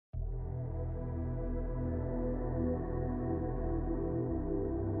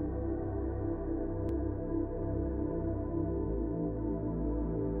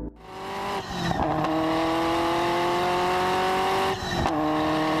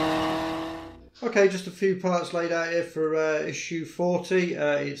Okay, just a few parts laid out here for issue 40.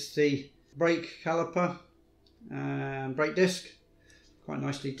 It's the brake caliper and brake disc. Quite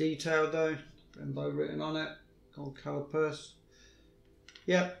nicely detailed though. Brembo written on it. Gold calipers.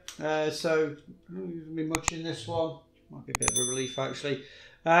 Yep, so not going to be much in this one. Might be a bit of a relief actually.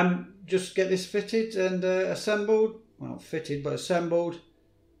 Just get this fitted and assembled. Well, not fitted, but assembled.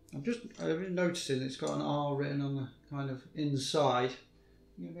 I've been noticing it's got an R written on the kind of inside.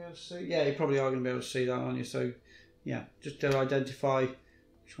 You gonna be able to see? Yeah, you probably are going to be able to see that, aren't you? So, yeah, just to identify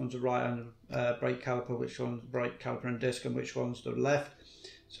which one's the right-hand brake caliper, which one's brake caliper and disc, and which one's the left.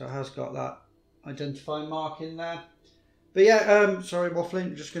 So it has got that identifying mark in there. But yeah, sorry waffling.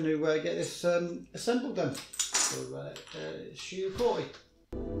 I'm just going to get this assembled then for issue 40.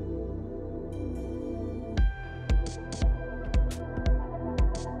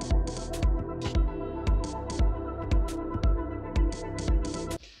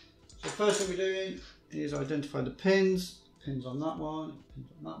 First thing we're doing is identify the pins on that one, pins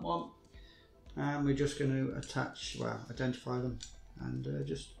on that one, and we're just going to attach, well, identify them and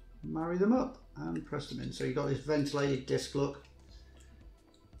just marry them up and press them in. So you've got this ventilated disc look.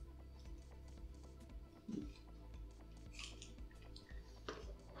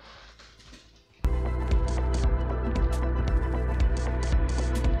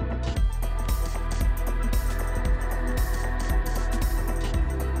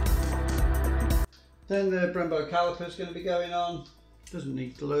 Then the Brembo caliper is going to be going on. Doesn't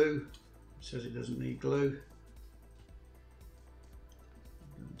need glue. It says it doesn't need glue.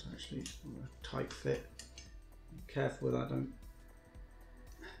 Don't actually, it's not a tight fit. Be careful with that, don't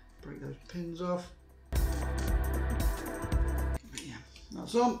break those pins off. But yeah,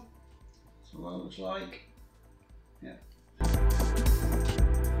 that's on. That's what that looks like. Yeah.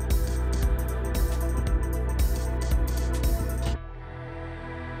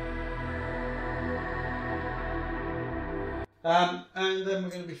 And then we're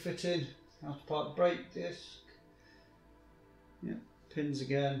going to be fitting how to part the brake disc. Yeah, pins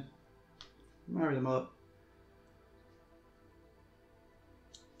again. Marry them up.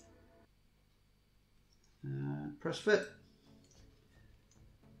 Press fit.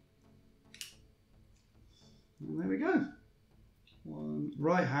 And there we go. One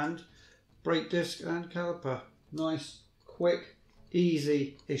right hand brake disc and caliper. Nice, quick,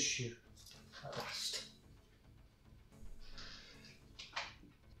 easy issue at last.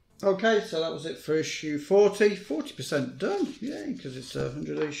 Okay, so that was it for issue 40. 40% done, yay, because it's a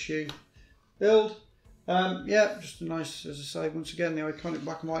 100 issue build. Yeah, just a nice, as I say, once again, the iconic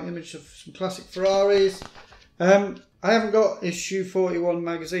black and white image of some classic Ferraris. I haven't got issue 41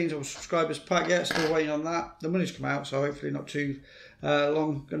 magazines or subscribers pack yet, still waiting on that. The money's come out, so hopefully not too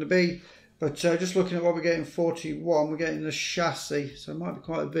long going to be. But just looking at what we're getting 41, we're getting the chassis, so it might be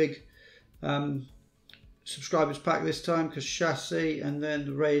quite a big subscribers pack this time, because chassis and then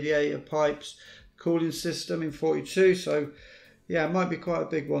the radiator pipes, cooling system in 42. So yeah, it might be quite a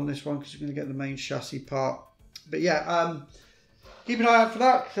big one, this one, because you're going to get the main chassis part. But yeah, keep an eye out for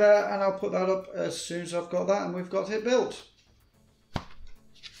that, and I'll put that up as soon as I've got that and we've got it built.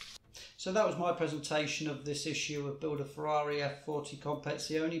 So that was my presentation of this issue of Build a Ferrari F40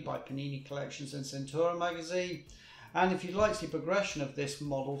 Competizione by Panini Collections and Centauro magazine. And if you'd like to see progression of this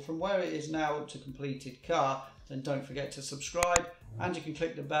model from where it is now up to completed car, then don't forget to subscribe, and you can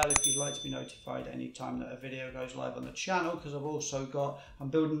click the bell if you'd like to be notified anytime that a video goes live on the channel, because I've also got, I'm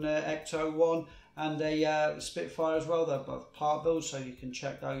building an Ecto 1 and a Spitfire as well. They're both part builds, so you can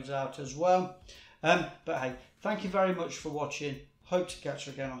check those out as well. But hey, thank you very much for watching. Hope to catch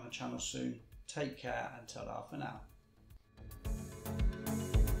you again on the channel soon. Take care and ta-ra for now.